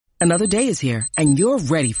Another day is here, and you're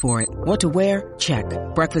ready for it. What to wear? Check.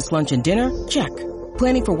 Breakfast, lunch, and dinner? Check.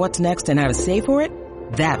 Planning for what's next and how to save for it?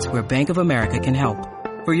 That's where Bank of America can help.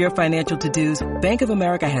 For your financial to-dos, Bank of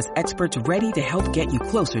America has experts ready to help get you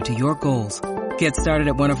closer to your goals. Get started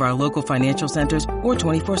at one of our local financial centers or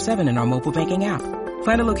 24/7 in our mobile banking app.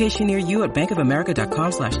 Find a location near you at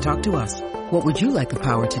bankofamerica.com/talktous. What would you like the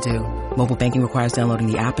power to do? Mobile banking requires downloading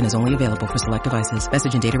the app and is only available for select devices.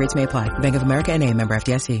 Message and data rates may apply. Bank of America N.A., member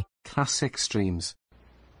FDIC. Classic Streams.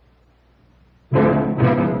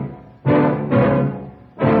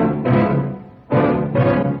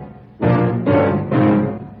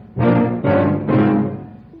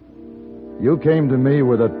 You came to me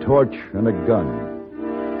with a torch and a gun.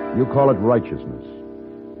 You call it righteousness.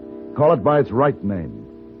 Call it by its right name.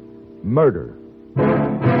 Murder.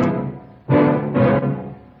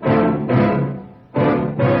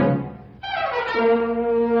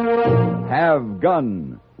 Have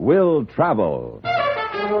Gun, Will Travel.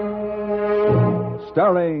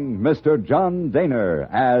 Starring Mr. John Daner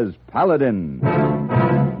as Paladin.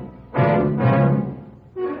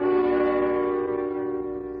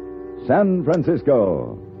 San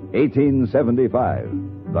Francisco, 1875.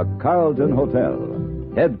 The Carlton Hotel,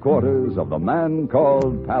 headquarters of the man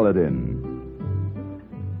called Paladin.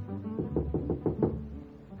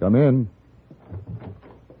 Come in.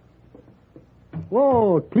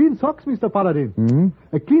 Whoa, clean socks, Mr. Paladin. Hmm?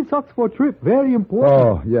 Clean socks for a trip. Very important.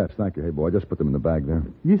 Oh, yes, thank you. Hey, boy, just put them in the bag there.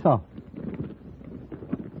 Yes, sir.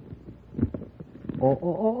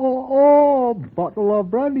 Oh, bottle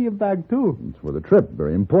of brandy in bag, too. It's for the trip.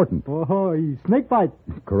 Very important. Oh, snake bite.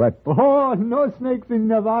 Correct. Oh, no snakes in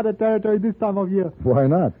Nevada territory this time of year. Why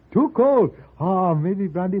not? Too cold. Maybe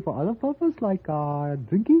brandy for other purpose, like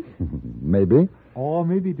drinking? Maybe. Or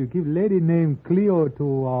maybe to give lady named Cleo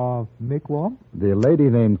to make warm? The lady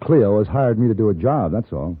named Cleo has hired me to do a job,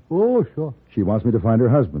 that's all. Oh, sure. She wants me to find her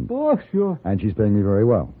husband. Oh, sure. And she's paying me very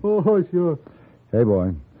well. Oh, sure. Hey,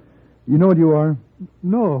 boy. You know what you are?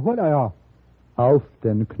 No, what I are? Auf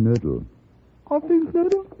den Knödel. Auf den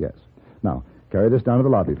Knödel? Yes. Now, carry this down to the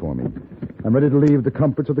lobby for me. I'm ready to leave the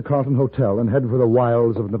comforts of the Carlton Hotel and head for the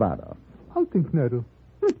wilds of Nevada. Auf den Knödel.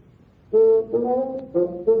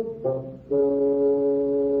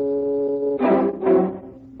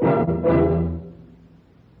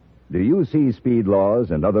 Do you see speed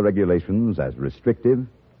laws and other regulations as restrictive,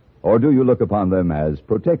 or do you look upon them as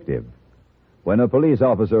protective? When a police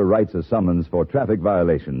officer writes a summons for traffic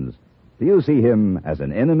violations, do you see him as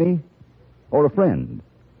an enemy or a friend?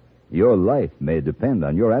 Your life may depend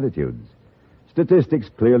on your attitudes. Statistics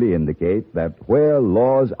clearly indicate that where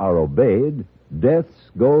laws are obeyed,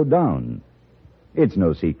 deaths go down. It's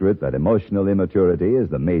no secret that emotional immaturity is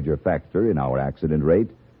the major factor in our accident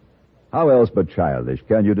rate. How else but childish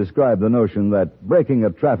can you describe the notion that breaking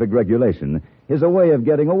a traffic regulation is a way of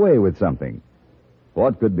getting away with something?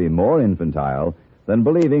 What could be more infantile than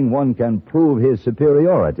believing one can prove his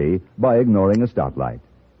superiority by ignoring a stoplight?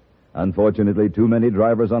 Unfortunately, too many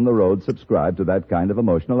drivers on the road subscribe to that kind of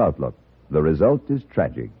emotional outlook. The result is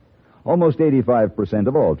tragic. Almost 85%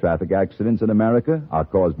 of all traffic accidents in America are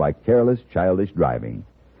caused by careless, childish driving.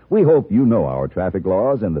 We hope you know our traffic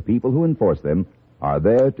laws and the people who enforce them are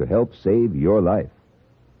there to help save your life.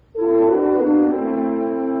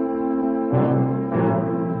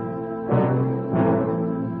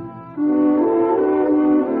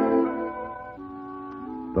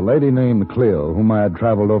 The lady named Cleo, whom I had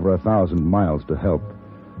traveled over 1,000 miles to help,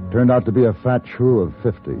 turned out to be a fat shrew of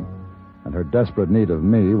 50, and her desperate need of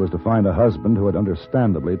me was to find a husband who had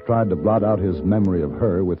understandably tried to blot out his memory of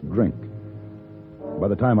her with drink. By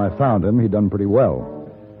the time I found him, he'd done pretty well.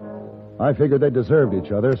 I figured they deserved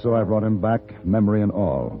each other, so I brought him back, memory and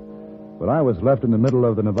all. But I was left in the middle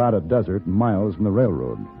of the Nevada desert, miles from the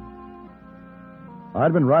railroad.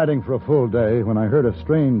 I'd been riding for a full day when I heard a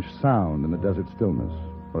strange sound in the desert stillness,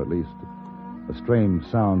 or at least a strange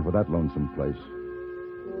sound for that lonesome place.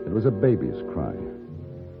 It was a baby's cry.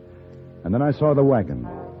 And then I saw the wagon.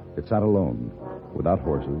 It sat alone, without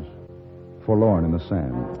horses, forlorn in the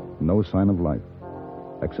sand, no sign of life,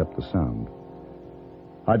 except the sound.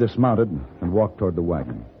 I dismounted and walked toward the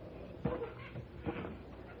wagon.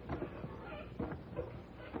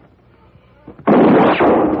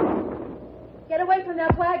 Get away from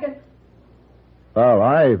that wagon. Oh,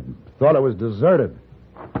 I thought it was deserted.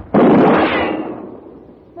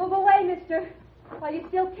 Move away, mister, while you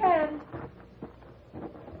still can.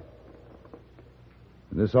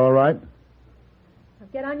 Is this all right? Now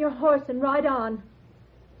get on your horse and ride on.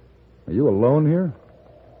 Are you alone here?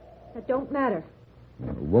 That don't matter.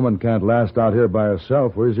 A woman can't last out here by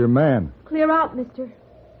herself. Where's your man? Clear out, mister.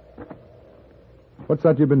 What's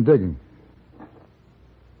that you've been digging?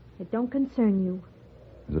 It don't concern you.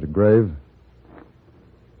 Is it a grave?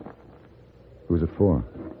 Who's it for?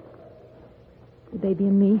 The baby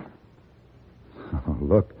and me. Oh,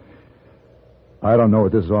 look. I don't know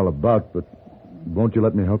what this is all about, but won't you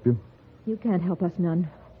let me help you? You can't help us none.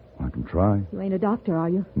 I can try. You ain't a doctor, are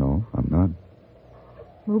you? No, I'm not.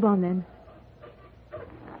 Move on, then.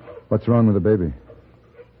 What's wrong with the baby?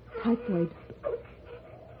 Typhoid.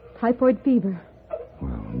 Typhoid fever.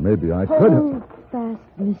 Well, maybe I could Hold have... fast,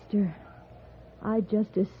 mister. I'd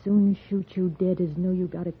just as soon shoot you dead as know you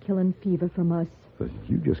got a killing fever from us. But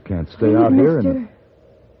you just can't stay Please, out here mister. and...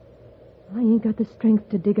 I ain't got the strength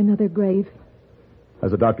to dig another grave. Has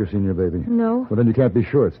the doctor seen your baby? No. Well, then you can't be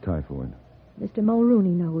sure it's typhoid. Mr. Mulrooney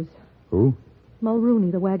knows. Who? Mulrooney,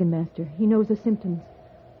 the wagon master. He knows the symptoms.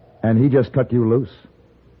 And he just cut you loose?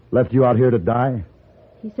 Left you out here to die?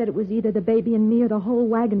 He said it was either the baby and me or the whole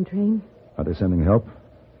wagon train. Are they sending help?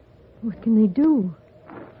 What can they do?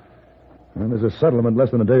 Well, there's a settlement less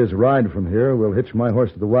than a day's ride from here. We'll hitch my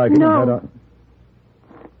horse to the wagon No. and head out.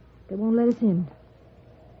 They won't let us in.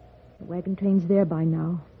 The wagon train's there by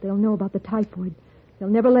now. They'll know about the typhoid. They'll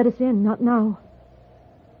never let us in, not now.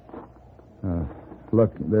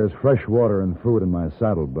 Look, there's fresh water and food in my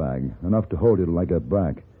saddlebag. Enough to hold you till I get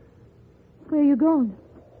back. Where are you going?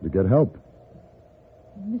 To get help.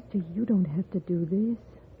 Mister, you don't have to do this.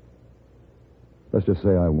 Let's just say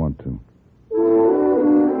I want to.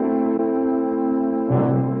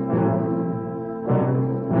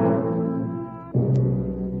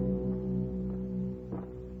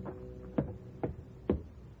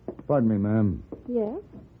 Pardon me, ma'am. Yes?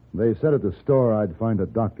 They said at the store I'd find a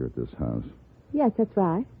doctor at this house. Yes, that's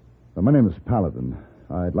right. My name is Paladin.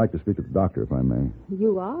 I'd like to speak to the doctor, if I may.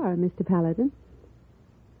 You are Mr. Paladin.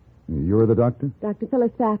 You're the doctor? Dr.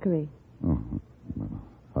 Phyllis Thackeray. Oh, well,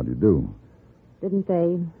 how do you do? Didn't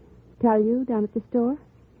they tell you down at the store?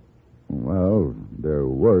 Well, there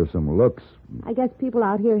were some looks. I guess people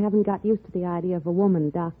out here haven't got used to the idea of a woman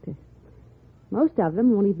doctor. Most of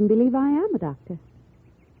them won't even believe I am a doctor.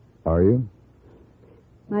 Are you?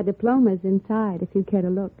 My diploma's inside, if you care to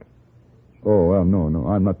look. Oh, well, no,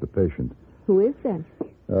 I'm not the patient. Who is then?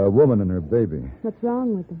 A woman and her baby. What's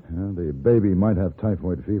wrong with them? The baby might have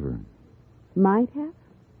typhoid fever. Might have?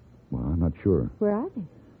 Well, I'm not sure. Where are they?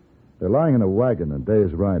 They're lying in a wagon a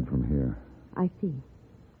day's ride from here. I see.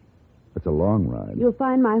 It's a long ride. You'll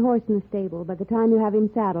find my horse in the stable. By the time you have him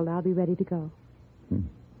saddled, I'll be ready to go.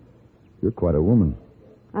 You're quite a woman.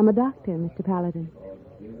 I'm a doctor, Mr. Paladin.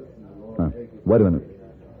 Wait a minute.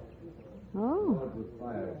 Oh.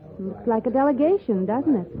 Looks like a delegation,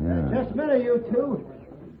 doesn't it? Yeah. Just a minute, you two.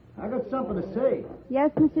 I got something to say.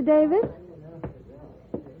 Yes, Mr. Davis?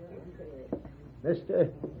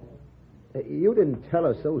 Mister, you didn't tell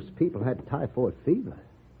us those people had typhoid fever.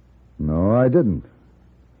 No, I didn't.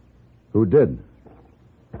 Who did?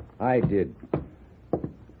 I did.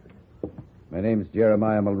 My name's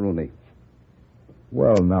Jeremiah Mulrooney.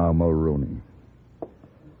 Well, now, Mulrooney.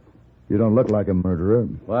 You don't look like a murderer.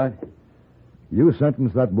 What? You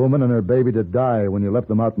sentenced that woman and her baby to die when you left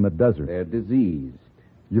them out in the desert. They're diseased.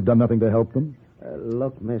 You've done nothing to help them?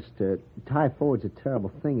 Look, mister, typhoid's a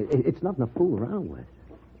terrible thing. It's nothing to fool around with.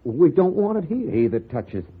 We don't want it here. He that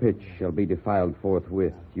toucheth pitch shall be defiled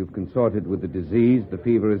forthwith. You've consorted with the disease. The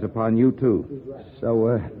fever is upon you, too.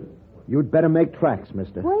 So, you'd better make tracks,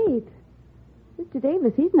 mister. Wait. Mr.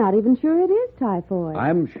 Davis, he's not even sure it is typhoid.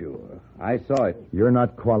 I'm sure. I saw it. You're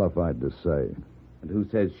not qualified to say. And who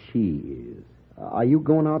says she is? Are you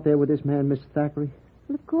going out there with this man, Mr. Thackeray?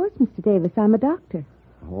 Well, of course, Mr. Davis. I'm a doctor.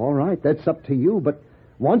 All right, that's up to you, but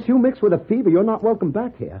once you mix with a fever, you're not welcome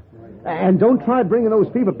back here. And don't try bringing those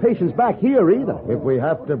fever patients back here either. If we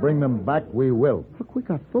have to bring them back, we will. Look, we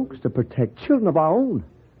got folks to protect, children of our own.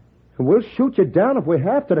 And we'll shoot you down if we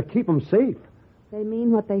have to keep them safe. They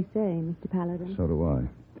mean what they say, Mr. Paladin. So do I.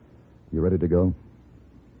 You ready to go?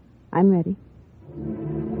 I'm ready.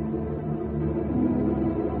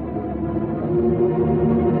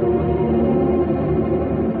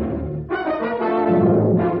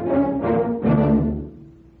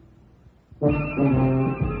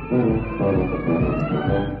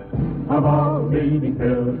 Of all leading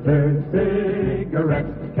filters,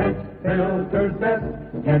 cigarettes, Kent Filter's best.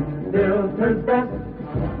 Kent Filter's best.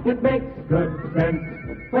 It makes good sense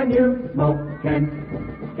when you smoke Kent.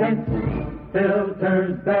 Kent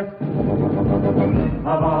Filter's best.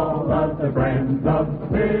 Of all of the brands of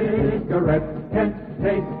cigarettes, Kent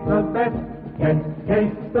tastes the best. Kent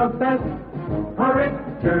tastes the best. A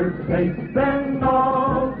richer taste than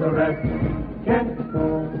all the rest. Kent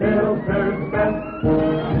Filter's best.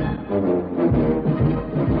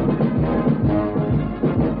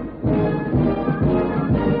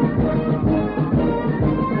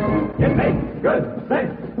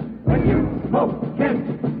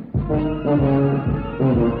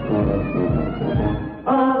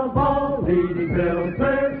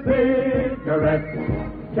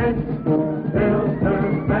 best. Kent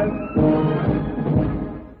Filter's best.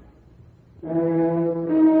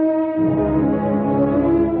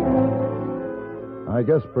 I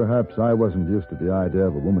guess perhaps I wasn't used to the idea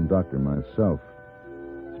of a woman doctor myself,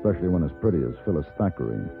 especially one as pretty as Phyllis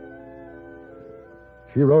Thackeray.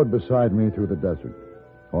 She rode beside me through the desert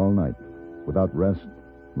all night, without rest,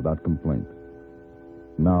 without complaint.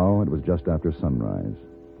 Now it was just after sunrise.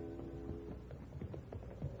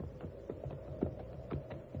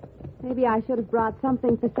 Maybe I should have brought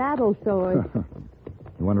something for saddle sores.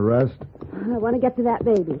 You want to rest? I want to get to that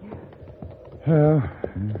baby. Yeah.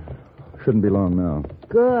 Shouldn't be long now.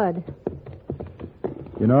 Good.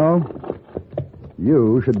 You know,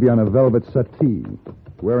 you should be on a velvet settee,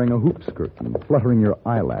 wearing a hoop skirt and fluttering your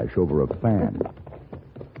eyelash over a fan.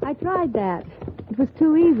 I tried that. It was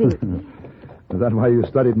too easy. Is that why you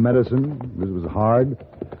studied medicine? This was hard?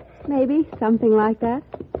 Maybe, something like that.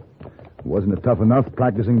 Wasn't it tough enough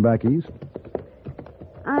practicing back east?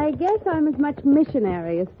 I guess I'm as much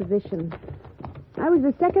missionary as physician. I was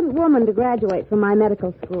the second woman to graduate from my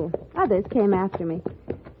medical school. Others came after me.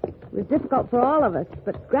 It was difficult for all of us,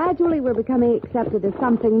 but gradually we're becoming accepted as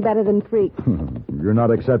something better than freaks. You're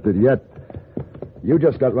not accepted yet. You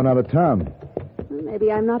just got run out of town.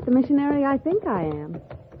 Maybe I'm not the missionary I think I am.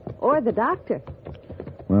 Or the doctor.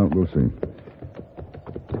 Well, we'll see.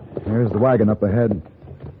 Here's the wagon up ahead.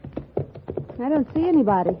 I don't see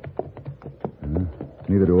anybody.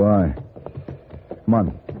 Neither do I. Come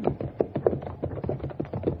on.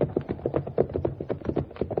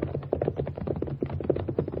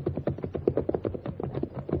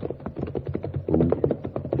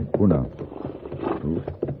 Ooh, now. Ooh.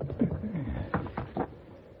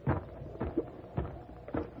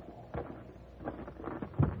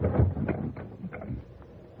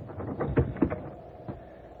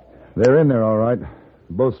 They're in there, all right.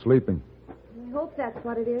 Both sleeping. I hope that's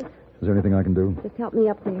what it is. Is there anything I can do? Just help me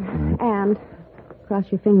up there. And cross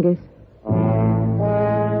your fingers.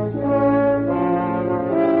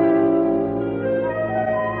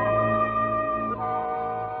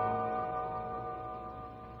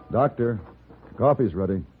 Doctor, the coffee's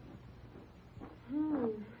ready.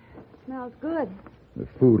 Smells good. The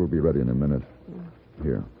food will be ready in a minute.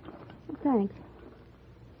 Here. Thanks.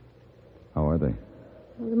 How are they?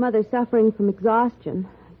 Well, the mother's suffering from exhaustion,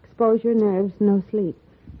 exposure, nerves, no sleep.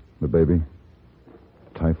 The baby?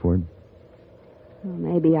 Typhoid? Well,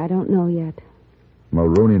 maybe. I don't know yet.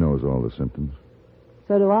 Mulrooney knows all the symptoms.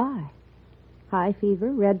 So do I. High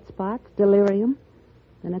fever, red spots, delirium,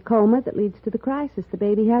 and a coma that leads to the crisis. The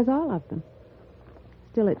baby has all of them.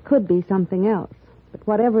 Still, it could be something else. But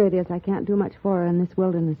whatever it is, I can't do much for her in this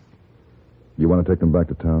wilderness. You want to take them back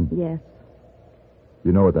to town? Yes.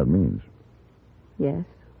 You know what that means? Yes.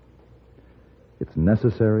 It's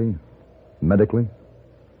necessary? Medically?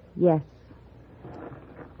 Yes.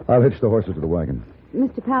 I'll hitch the horses to the wagon.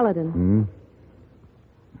 Mr. Paladin.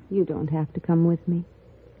 You don't have to come with me.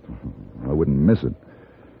 I wouldn't miss it.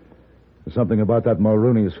 There's something about that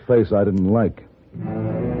Mulrooney's face I didn't like.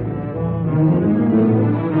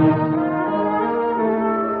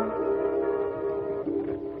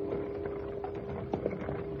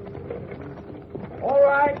 All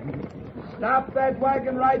right. Stop that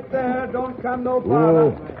wagon right there. Don't come no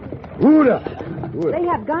farther. Uda! They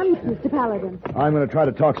have guns, Mr. Paladin. I'm going to try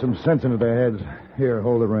to talk some sense into their heads. Here,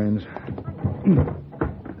 hold the reins.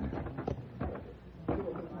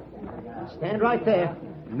 Stand right there.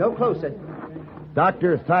 No closer.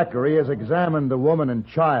 Dr. Thackeray has examined the woman and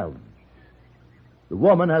child. The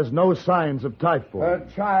woman has no signs of typhoid. Her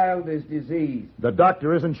child is diseased. The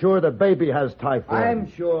doctor isn't sure the baby has typhoid.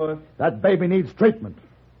 I'm sure. That baby needs treatment.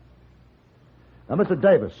 Now, Mr.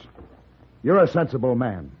 Davis, you're a sensible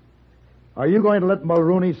man. Are you going to let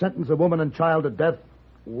Mulrooney sentence a woman and child to death?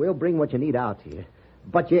 We'll bring what you need out here.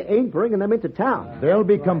 But you ain't bringing them into town. They'll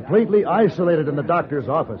be completely isolated in the doctor's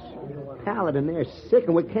office. Paladin, they're sick,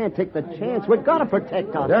 and we can't take the chance. We've got to protect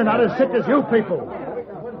ourselves. They're not as sick as you people.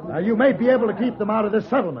 Now, you may be able to keep them out of this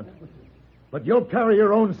settlement, but you'll carry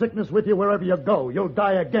your own sickness with you wherever you go. You'll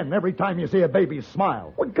die again every time you see a baby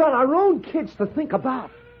smile. We've got our own kids to think about.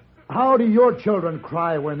 How do your children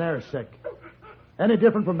cry when they're sick? Any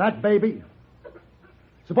different from that baby?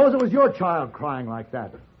 Suppose it was your child crying like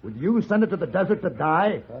that. Would you send it to the desert to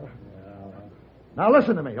die? Now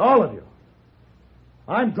listen to me, all of you.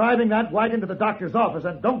 I'm driving that wagon to the doctor's office,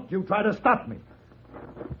 and don't you try to stop me.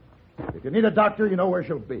 If you need a doctor, you know where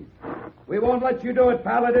she'll be. We won't let you do it,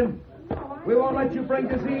 Paladin. We won't let you bring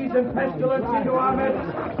disease and pestilence into our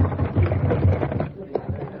midst.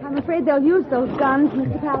 I'm afraid they'll use those guns,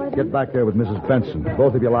 Mr. Paladin. Get back there with Mrs. Benson.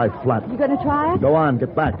 Both of you lie flat. You going to try it? Go on,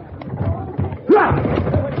 get back. Mr.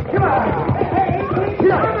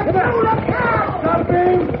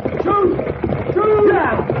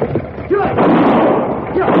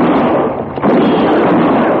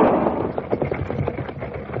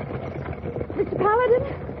 Paladin,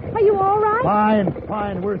 are you all right?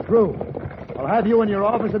 Fine. We're through. I'll have you in your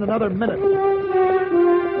office in another minute.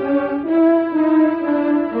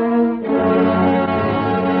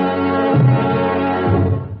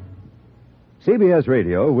 CBS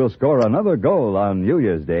Radio will score another goal on New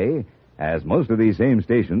Year's Day, as most of these same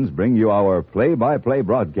stations bring you our play-by-play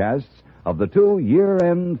broadcasts of the two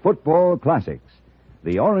year-end football classics,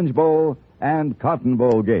 the Orange Bowl and Cotton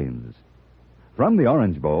Bowl games. From the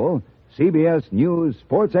Orange Bowl, CBS News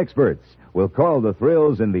sports experts will call the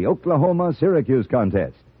thrills in the Oklahoma-Syracuse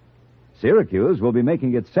contest. Syracuse will be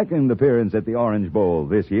making its second appearance at the Orange Bowl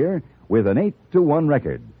this year with an 8-1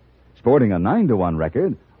 record. Sporting a 9-1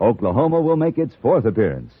 record, Oklahoma will make its fourth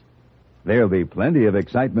appearance. There'll be plenty of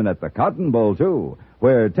excitement at the Cotton Bowl, too,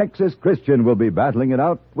 where Texas Christian will be battling it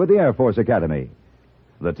out with the Air Force Academy.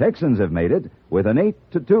 The Texans have made it with an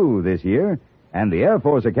 8-2 this year, and the Air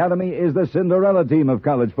Force Academy is the Cinderella team of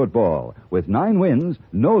college football, with 9 wins,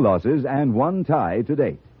 no losses, and 1 tie to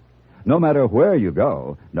date. No matter where you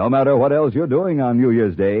go, no matter what else you're doing on New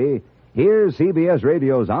Year's Day, here's CBS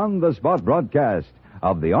Radio's on-the-spot broadcast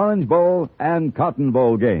of the Orange Bowl and Cotton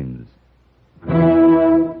Bowl games.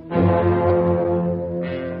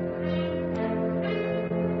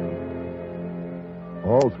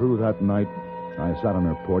 All through that night, I sat on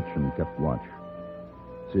her porch and kept watch,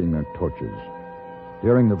 seeing their torches,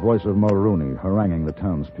 hearing the voice of Mulrooney haranguing the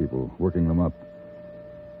townspeople, working them up.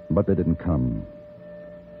 But they didn't come.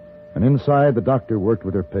 And inside, the doctor worked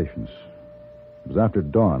with her patients. It was after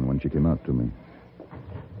dawn when she came out to me.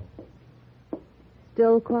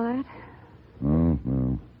 Still quiet? Oh,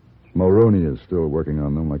 well. Mulrooney is still working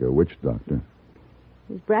on them like a witch doctor.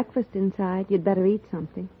 There's breakfast inside. You'd better eat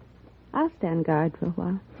something. I'll stand guard for a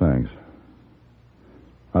while. Thanks.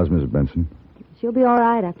 How's Mrs. Benson? She'll be all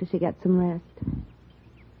right after she gets some rest.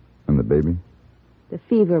 And the baby? The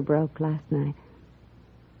fever broke last night.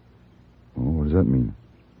 Oh, what does that mean?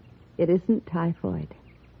 It isn't typhoid.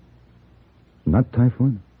 Not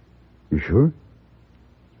typhoid? You sure?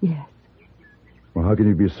 Yes. Well, how can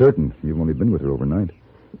you be certain? You've only been with her overnight.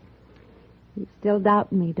 You still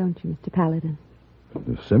doubt me, don't you, Mr. Paladin?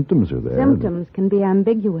 The symptoms are there. Symptoms can be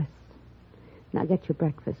ambiguous. Now get your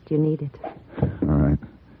breakfast. You need it. All right.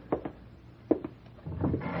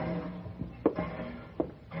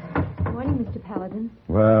 Morning, Mr. Paladin.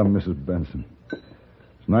 Well, Mrs. Benson,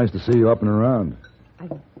 it's nice to see you up and around. I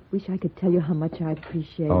wish I could tell you how much I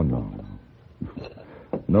appreciate. Oh, no.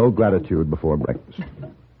 No gratitude before breakfast.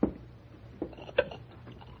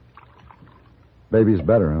 Baby's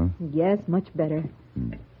better, huh? Yes, much better.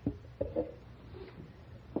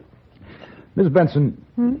 Miss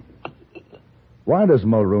Benson, why does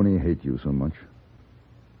Mulrooney hate you so much?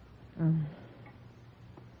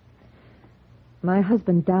 My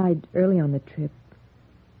husband died early on the trip.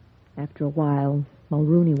 After a while,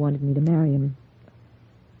 Mulrooney wanted me to marry him.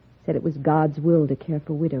 Said it was God's will to care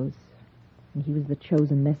for widows, and he was the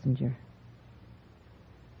chosen messenger.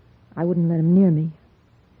 I wouldn't let him near me.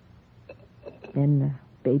 Then the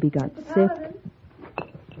baby got sick.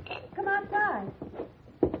 Come outside.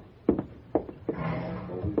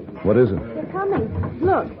 What is it? They're coming.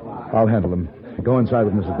 Look. I'll handle them. Go inside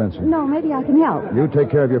with Mrs. Benson. No, maybe I can help. You take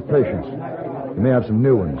care of your patients. You may have some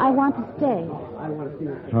new ones. I want to stay.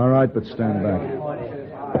 All right, but stand back.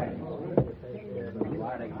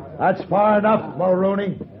 That's far enough,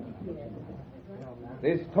 Mulrooney.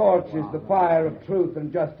 This torch is the fire of truth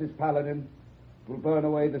and justice, Paladin. It will burn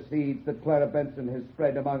away the seeds that Clara Benson has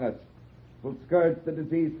spread among us. It will scourge the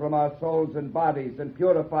disease from our souls and bodies and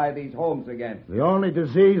purify these homes again. The only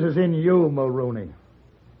disease is in you, Mulrooney.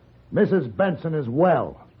 Mrs. Benson is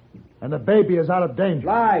well, and the baby is out of danger.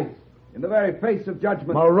 Lies! In the very face of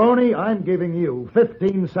judgment. Mulrooney, I'm giving you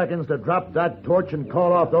 15 seconds to drop that torch and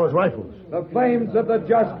call off those rifles. The flames of the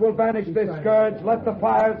just will banish this scourge. Let the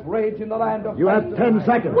fires rage in the land of... You have 10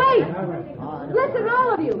 seconds. Wait! Listen,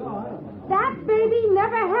 all of you. That baby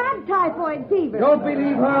never had typhoid fever. Don't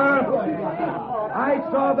believe her. I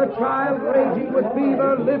saw the child raging with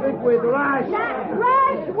fever, livid with rash. That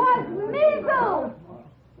rash was measles.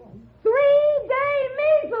 3-day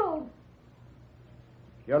measles.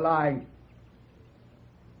 You're lying.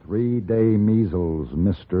 3-day measles,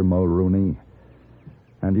 Mr. Mulrooney.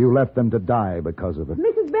 And you left them to die because of it.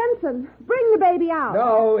 Mrs. Benson, bring the baby out.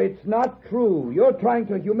 No, it's not true. You're trying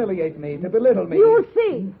to humiliate me, to belittle me. You'll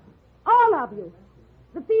see. All of you.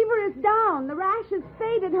 The fever is down. The rash has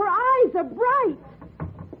faded. Her eyes are bright.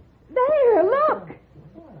 There, look.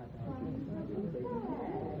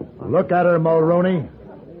 Look at her, Mulrooney.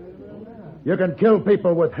 You can kill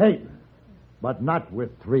people with hate, but not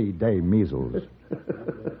with 3-day measles.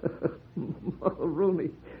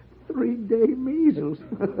 Mulrooney, 3-day measles.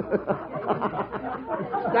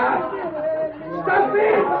 Stop! Stop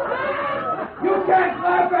it! You can't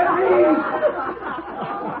laugh at me!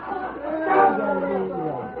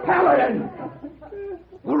 Stop! Paladin!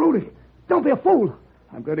 Mulrooney, don't be a fool.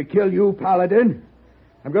 I'm going to kill you, Paladin.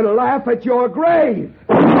 I'm going to laugh at your grave.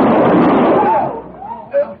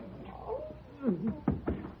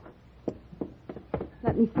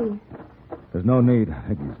 Let me see. There's no need. I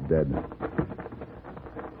think he's dead.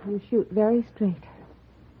 You shoot very straight.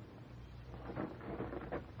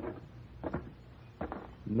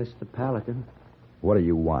 Mr. Paladin. What do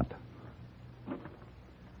you want?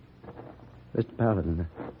 Mr. Paladin.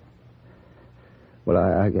 Well,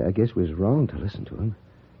 I guess we was wrong to listen to him.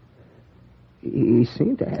 He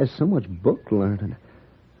seemed to have so much book learning.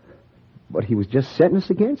 But he was just setting us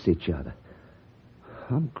against each other.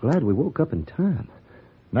 I'm glad we woke up in time.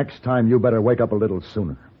 Next time, you better wake up a little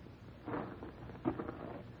sooner.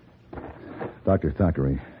 Dr.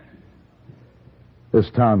 Thackeray, this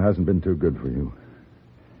town hasn't been too good for you.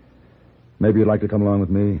 Maybe you'd like to come along with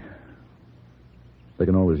me. They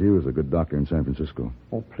can always use a good doctor in San Francisco.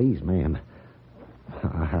 Oh, please, ma'am.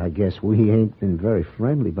 I guess we ain't been very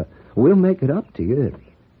friendly, but we'll make it up to you if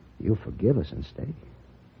you'll forgive us and stay.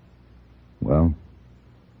 Well,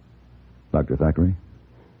 Dr. Thackeray?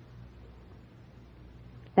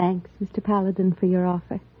 Thanks, Mr. Paladin, for your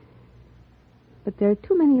offer. But there are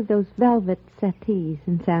too many of those velvet settees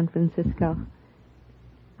in San Francisco.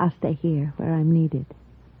 I'll stay here where I'm needed.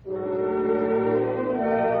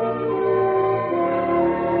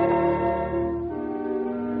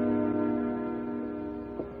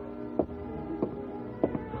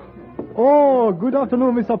 Oh, good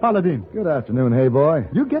afternoon, Mr. Paladin. Good afternoon, hey boy.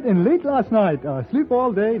 You get in late last night. Sleep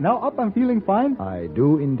all day. Now up and feeling fine. I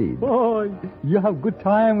do indeed. Oh, you have good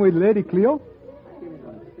time with Lady Cleo?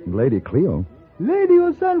 Lady Cleo? Lady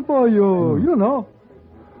who sent for you. You know.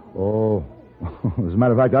 Oh, as a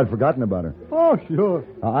matter of fact, I'd forgotten about her. Oh, sure.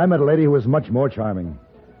 I met a lady who was much more charming.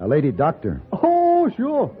 A lady doctor. Oh,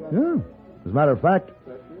 sure. Yeah. As a matter of fact,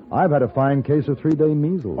 I've had a fine case of 3-day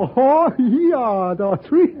measles. Oh, yeah, the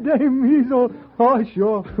 3-day measles. Oh,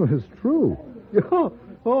 sure. It's true. Yeah.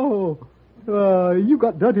 Oh, you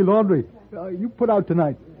got dirty laundry. You put out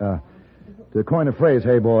tonight. To coin a phrase,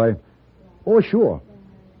 hey boy. Oh, sure.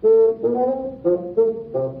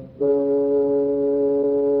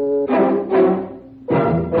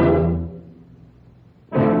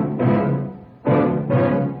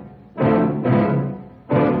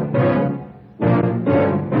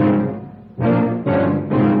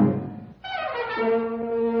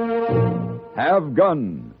 Have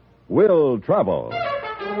Gun, Will Travel.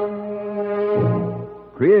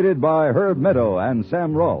 Created by Herb Meadow and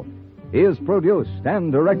Sam Rolfe, is produced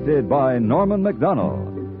and directed by Norman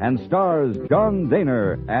MacDonald and stars John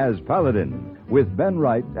Daner as Paladin with Ben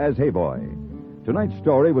Wright as Hayboy. Tonight's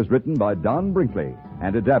story was written by Don Brinkley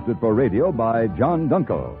and adapted for radio by John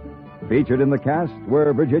Dunkel. Featured in the cast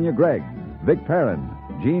were Virginia Gregg, Vic Perrin,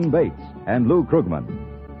 Gene Bates, and Lou Krugman.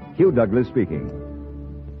 Hugh Douglas speaking.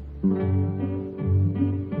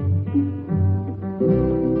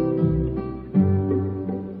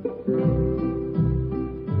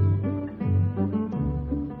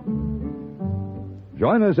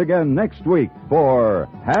 Join us again next week for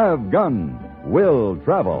Have Gun, Will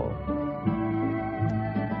Travel.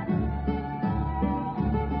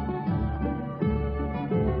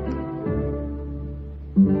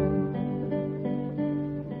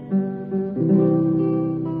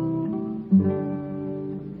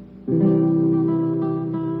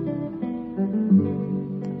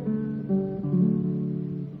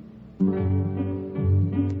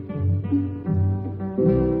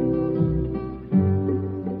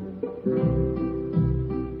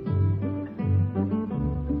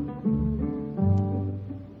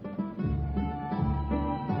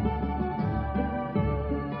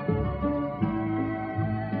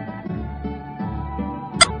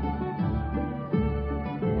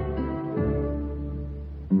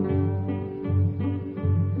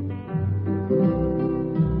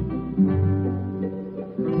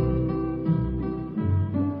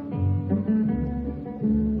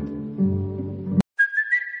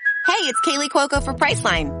 It's Kaylee Cuoco for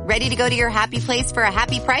Priceline. Ready to go to your happy place for a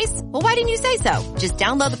happy price? Well, why didn't you say so? Just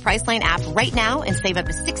download the Priceline app right now and save up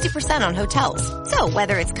to 60% on hotels. So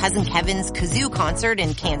whether it's Cousin Kevin's Kazoo Concert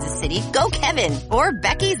in Kansas City, go Kevin, or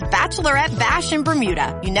Becky's Bachelorette Bash in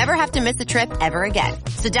Bermuda, you never have to miss a trip ever again.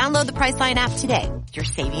 So download the Priceline app today. Your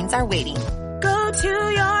savings are waiting. Go Go to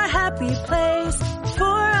your happy place for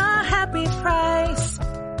a happy price.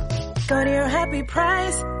 Go to your happy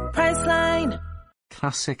price, Priceline.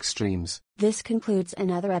 Classic Streams. This concludes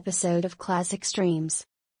another episode of Classic Streams.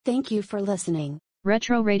 Thank you for listening.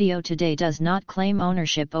 Retro Radio Today does not claim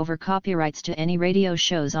ownership over copyrights to any radio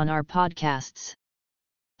shows on our podcasts.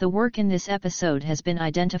 The work in this episode has been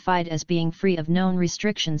identified as being free of known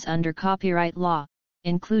restrictions under copyright law,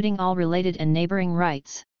 including all related and neighboring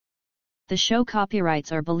rights. The show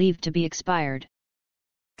copyrights are believed to be expired.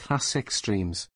 Classic Streams.